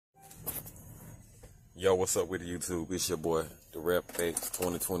Yo, what's up with YouTube? It's your boy, the Rap X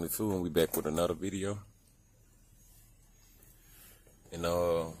 2022, and we back with another video. And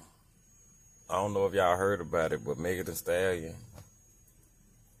I don't know if y'all heard about it, but Megan Thee Stallion,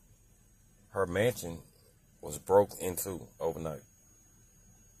 her mansion was broke into overnight.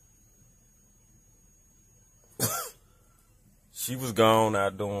 She was gone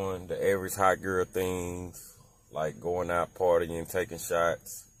out doing the average hot girl things, like going out partying, taking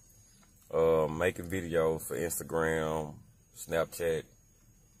shots, making videos for Instagram, Snapchat.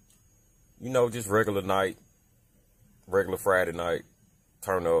 You know, just regular night, regular Friday night,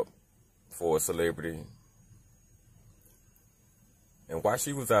 turn up for a celebrity. And while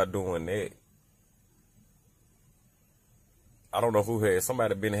she was out doing that, I don't know who had,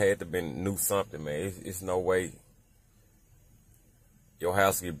 somebody knew something, man. It's no way your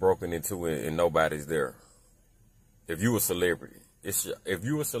house get broken into and nobody's there. If you a celebrity, if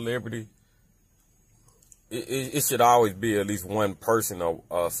you a celebrity, it should always be at least one person,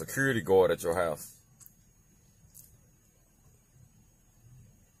 a security guard at your house.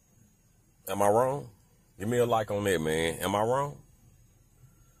 Am I wrong? Give me a like on that, man. Am I wrong?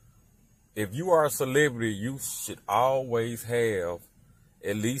 If you are a celebrity, you should always have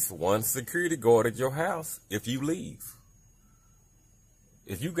at least one security guard at your house if you leave.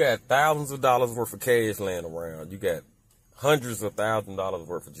 If you got thousands of dollars worth of cash laying around, you got hundreds of thousands of dollars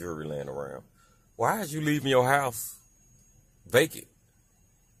worth of jewelry laying around, why is you leaving your house vacant?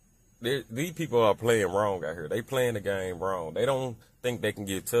 These people are playing wrong out here. They playing the game wrong. They don't think they can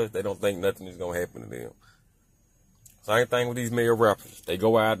get touched. They don't think nothing is going to happen to them. Same thing with these male rappers. They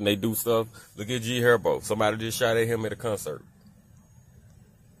go out and they do stuff. Look at G Herbo. Somebody just shot at him at a concert.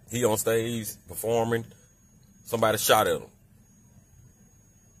 He on stage performing. Somebody shot at him.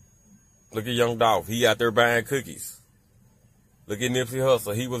 Look at Young Dolph. He out there buying cookies. Look at Nipsey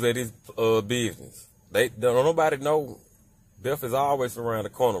Hussle. He was at his business. Don't nobody know. Death is always around the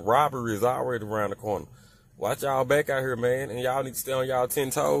corner. Robbery is always around the corner. Watch y'all back out here, man. And y'all need to stay on y'all 10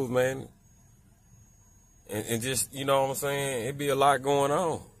 toes, man. And just, you know what I'm saying? It be a lot going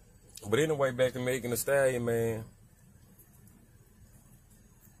on. But anyway, back to Megan Thee Stallion, man.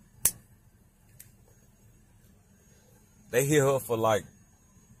 They hit her for like,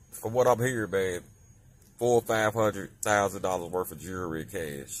 for what I'm hearing, man, $400,000 or $500,000 worth of jewelry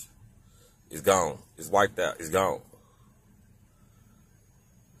cash. It's gone. It's wiped out. It's gone.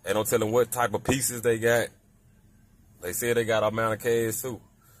 They don't tell them what type of pieces they got. They said they got an amount of cash too.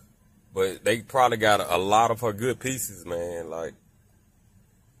 But they probably got a lot of her good pieces, man. Like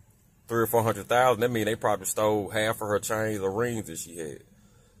 $300,000 or $400,000. That mean they probably stole half of her chains or rings that she had.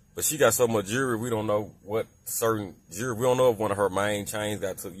 But she got so much jewelry, we don't know what certain jewelry. We don't know if one of her main chains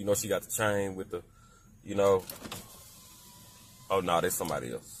got to, you know, she got the chain with the, you know. Oh, no, that's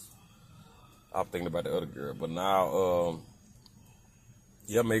somebody else. I'm thinking about the other girl. But now,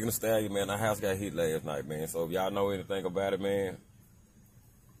 yeah, Megan Thee Stallion, man, our house got hit last night, man. So if y'all know anything about it, man,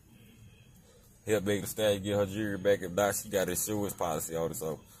 help Megan Thee Stallion get her jewelry back. If not, she got insurance policy on it,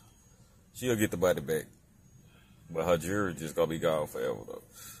 so she'll get the money back. But her jewelry just gonna be gone forever, though.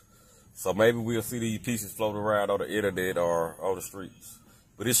 So maybe we'll see these pieces floating around on the internet or on the streets.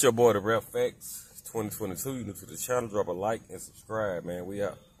 But it's your boy, the Rap X 2022. You new to the channel, drop a like and subscribe, man. We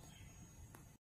out.